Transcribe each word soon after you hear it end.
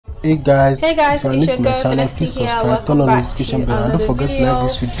Hey guys, Hey if guys, you are new it's to your my girl channel, Vanessa please here. subscribe, turn Welcome on back notification to bell, and don't another forget to like video.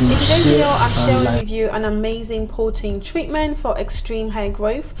 this video, In today's video, share I'm and sharing like. with you an amazing protein treatment for extreme hair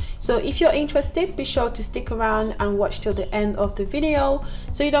growth. So if you're interested, be sure to stick around and watch till the end of the video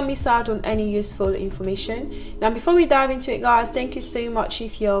so you don't miss out on any useful information. Now before we dive into it guys, thank you so much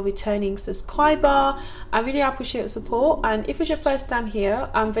if you're a returning subscriber. I really appreciate your support, and if it's your first time here,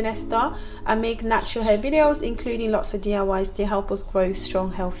 I'm Vanessa. I make natural hair videos including lots of DIYs to help us grow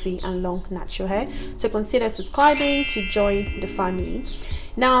strong, healthy and long natural hair. So consider subscribing to join the family.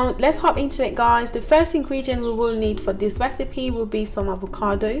 Now let's hop into it guys. The first ingredient we will need for this recipe will be some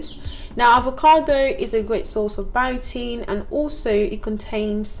avocados. Now avocado is a great source of biotin, and also it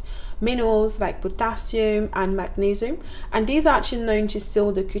contains minerals like potassium and magnesium, and these are actually known to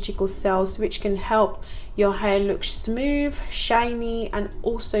seal the cuticle cells, which can help your hair look smooth, shiny, and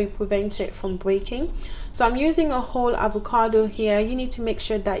also prevent it from breaking. So I'm using a whole avocado here. You need to make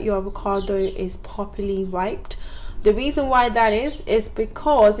sure that your avocado is properly ripe. The reason why that is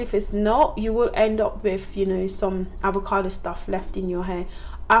because if it's not, you will end up with, you know, some avocado stuff left in your hair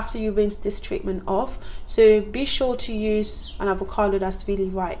after you rinse this treatment off. So be sure to use an avocado that's really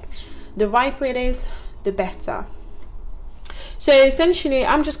ripe. The riper it is, the better. So essentially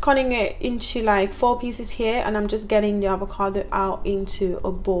I'm just cutting it into like 4 pieces here, and I'm just getting the avocado out into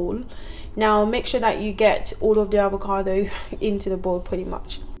a bowl. Now make sure that you get all of the avocado into the bowl pretty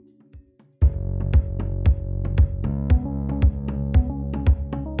much.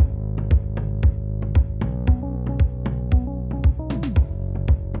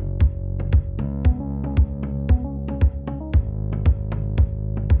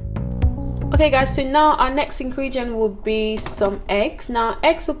 Okay guys, so now our next ingredient will be some eggs. Now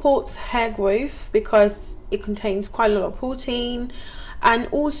egg supports hair growth because it contains quite a lot of protein, and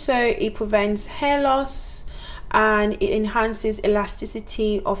also it prevents hair loss and it enhances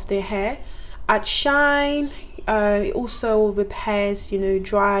elasticity of the hair, adds shine. It also repairs, you know,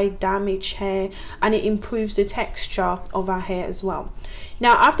 dry, damaged hair, and it improves the texture of our hair as well.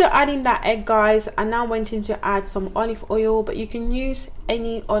 Now after adding that egg guys, I now went in to add some olive oil, but you can use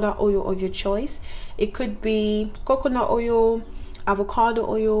any other oil of your choice. It could be coconut oil, avocado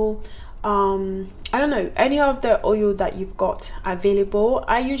oil, I don't know, any of the oil that you've got available.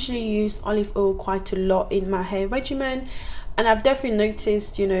 I usually use olive oil quite a lot in my hair regimen, and I've definitely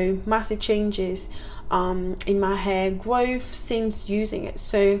noticed, you know, massive changes in my hair growth since using it.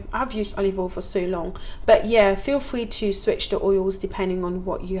 So I've used olive oil for so long, but yeah, feel free to switch the oils depending on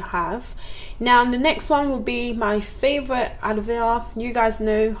what you have. Now the next one will be my favorite, aloe vera. You guys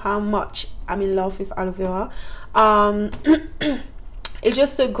know how much I'm in love with aloe vera. It's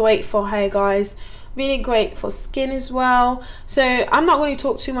just so great for hair guys, really great for skin as well. So I'm not going to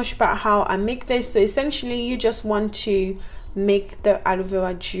talk too much about how I make this. So essentially you just want to make the aloe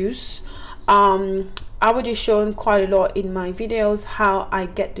vera juice. I would have shown quite a lot in my videos how I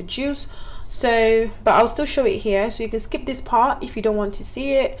get the juice, so but I'll still show it here, so you can skip this part if you don't want to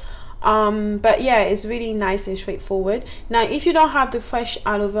see it. But yeah, it's really nice and straightforward. Now if you don't have the fresh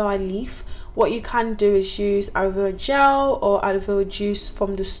aloe vera leaf, what you can do is use aloe vera gel or aloe vera juice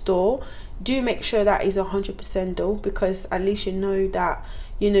from the store. Do make sure that is 100% though, because at least you know that,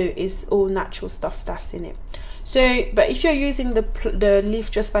 you know, it's all natural stuff that's in it. So but if you're using the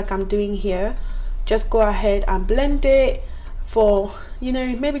leaf just like I'm doing here, just go ahead and blend it for, you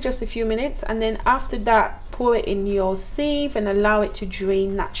know, maybe just a few minutes, and then after that pour it in your sieve and allow it to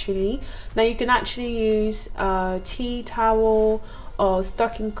drain naturally. Now you can actually use a tea towel or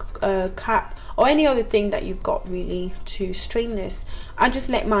stocking cap or any other thing that you've got really to strain this. I just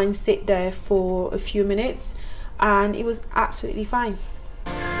let mine sit there for a few minutes and it was absolutely fine.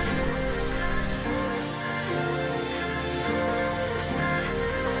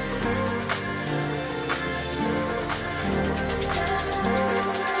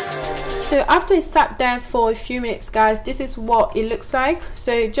 So after it sat there for a few minutes guys, this is what it looks like.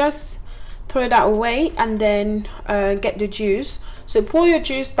 So just throw that away and then get the juice. So pour your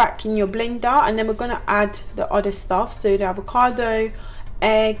juice back in your blender, and then we're going to add the other stuff, so the avocado,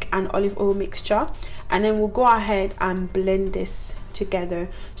 egg and olive oil mixture, and then we'll go ahead and blend this together.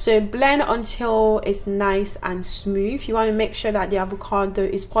 So blend until it's nice and smooth. You want to make sure that the avocado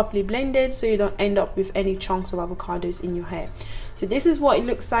is properly blended so you don't end up with any chunks of avocados in your hair. So this is what it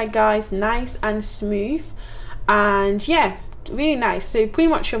looks like guys, nice and smooth, and yeah, really nice. So pretty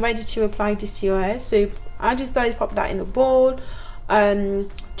much you're ready to apply this to your hair. So I just started to pop that in a bowl,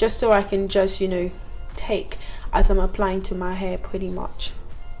 just so I can just, you know, take as I'm applying to my hair pretty much.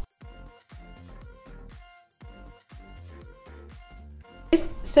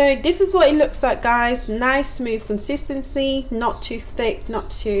 So this is what it looks like, guys. Nice smooth consistency, not too thick, not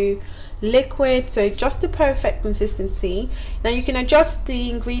too liquid, so just the perfect consistency. Now you can adjust the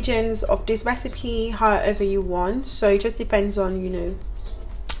ingredients of this recipe however you want, so it just depends on, you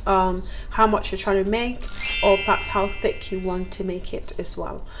know, how much you're trying to make, or perhaps how thick you want to make it as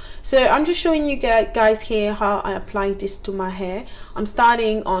well. So I'm just showing you guys here how I apply this to my hair. I'm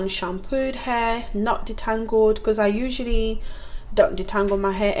starting on shampooed hair, not detangled, because I usually don't detangle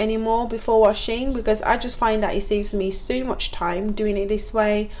my hair anymore before washing, because I just find that it saves me so much time doing it this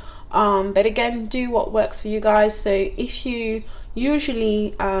way. But again, do what works for you guys. So if you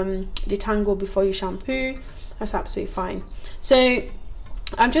usually detangle before you shampoo, that's absolutely fine. So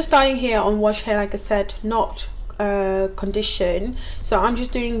I'm just starting here on wash hair, like I said, not condition. So I'm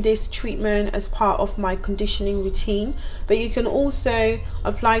just doing this treatment as part of my conditioning routine, but you can also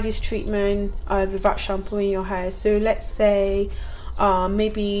apply this treatment without shampooing your hair. So let's say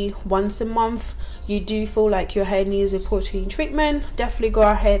maybe once a month you do feel like your hair needs a protein treatment, definitely go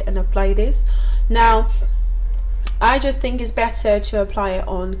ahead and apply this. Now I just think it's better to apply it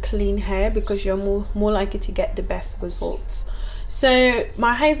on clean hair because you're more likely to get the best results. So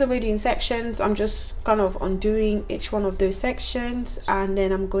my hair is already in sections. I'm just kind of undoing each one of those sections, and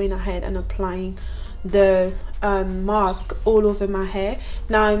then I'm going ahead and applying the mask all over my hair.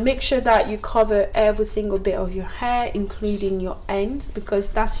 Now make sure that you cover every single bit of your hair, including your ends, because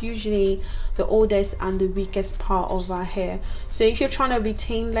that's usually the oldest and the weakest part of our hair. So if you're trying to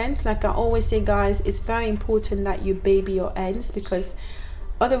retain length, like I always say, guys, it's very important that you baby your ends, because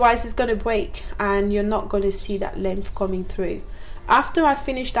otherwise it's going to break and you're not going to see that length coming through. After I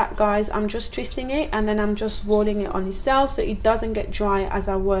finish that, guys, I'm just twisting it and then I'm just rolling it on itself so it doesn't get dry as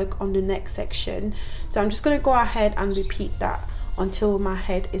I work on the next section. So I'm just going to go ahead and repeat that until my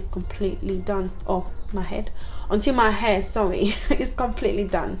head is completely done. Oh, until my hair, sorry, is completely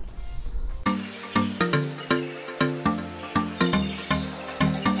done.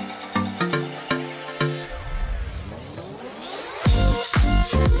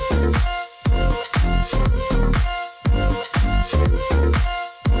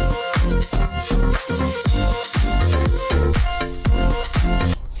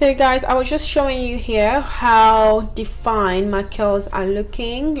 So guys, I was just showing you here how defined my curls are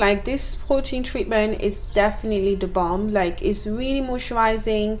looking. Like, this protein treatment is definitely the bomb. Like, it's really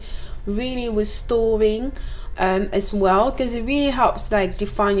moisturizing, really restoring as well, because it really helps like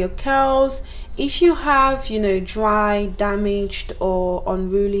define your curls. If you have, you know, dry, damaged or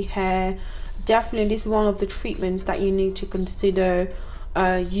unruly hair, definitely this is one of the treatments that you need to consider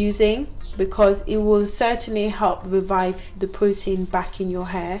using, because it will certainly help revive the protein back in your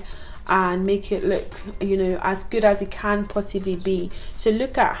hair and make it look, you know, as good as it can possibly be. So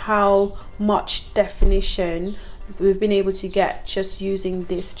look at how much definition we've been able to get just using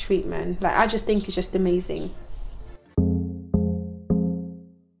this treatment. Like, I just think it's just amazing.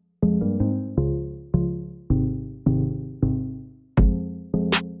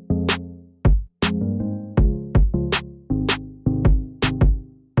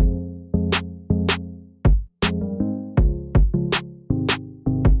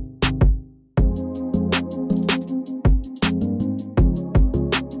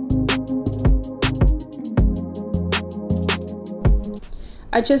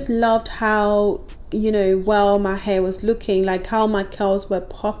 I just loved how, you know, well my hair was looking, like how my curls were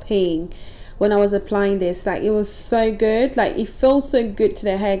popping when I was applying this. Like, it was so good. Like, it feels so good to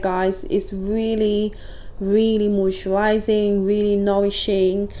the hair, guys. It's really moisturizing, really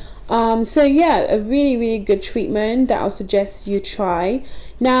nourishing. So yeah, a really good treatment that I'll suggest you try.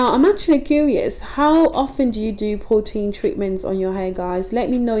 Now I'm actually curious, how often do you do protein treatments on your hair, guys? Let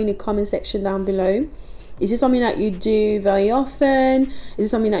me know in the comment section down below. Is this something that you do very often? Is it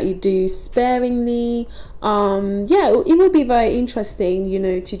something that you do sparingly? Yeah, it would be very interesting, you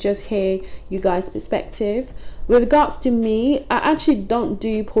know, to just hear you guys' perspective. With regards to me, I actually don't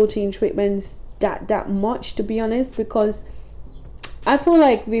do protein treatments that much, to be honest, because I feel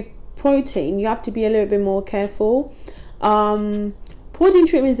like with protein you have to be a little bit more careful. Protein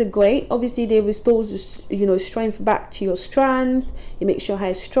treatments are great. Obviously they restore, you know, strength back to your strands. It makes your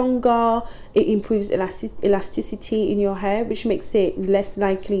hair stronger. It improves elasticity in your hair, which makes it less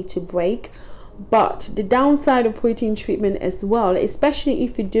likely to break. But the downside of protein treatment as well, especially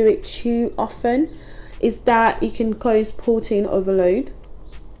if you do it too often, is that it can cause protein overload,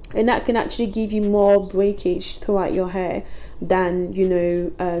 and that can actually give you more breakage throughout your hair than, you know,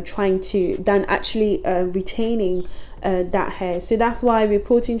 than actually retaining that hair. So that's why with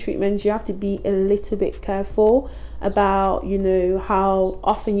protein treatments you have to be a little bit careful about, you know, how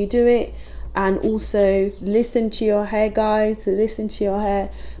often you do it, and also listen to your hair, guys. To listen to your hair.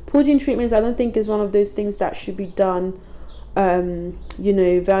 Protein treatments, I don't think is one of those things that should be done you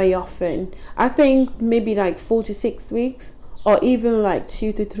know, very often. I think maybe like 4 to 6 weeks, or even like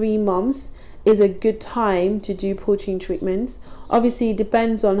 2 to 3 months is a good time to do protein treatments. Obviously it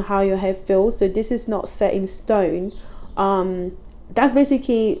depends on how your hair feels, so this is not set in stone. That's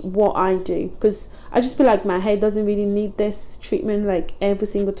basically what I do, because I just feel like my hair doesn't really need this treatment like every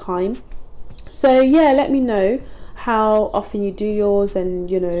single time. So yeah, let me know how often you do yours, and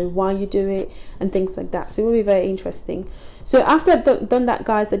you know, why you do it and things like that. So it will be very interesting. So after I've done that,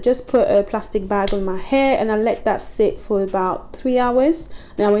 guys, I just put a plastic bag on my hair and I let that sit for about 3 hours,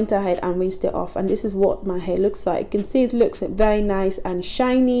 and I went ahead and rinsed it off, and this is what my hair looks like. You can see it looks very nice and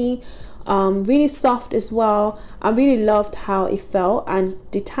shiny, really soft as well. I really loved how it felt, and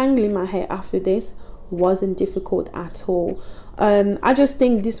detangling my hair after this wasn't difficult at all. I just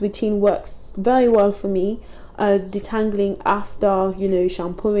think this routine works very well for me. Detangling after, you know,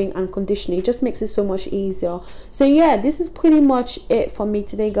 shampooing and conditioning, it just makes it so much easier. So yeah, this is pretty much it for me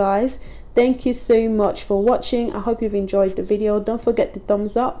today, guys. Thank you so much for watching. I hope you've enjoyed the video. Don't forget the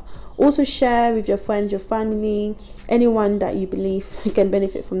thumbs up. Also share with your friends, your family, anyone that you believe can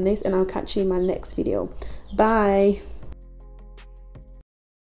benefit from this, and I'll catch you in my next video. Bye.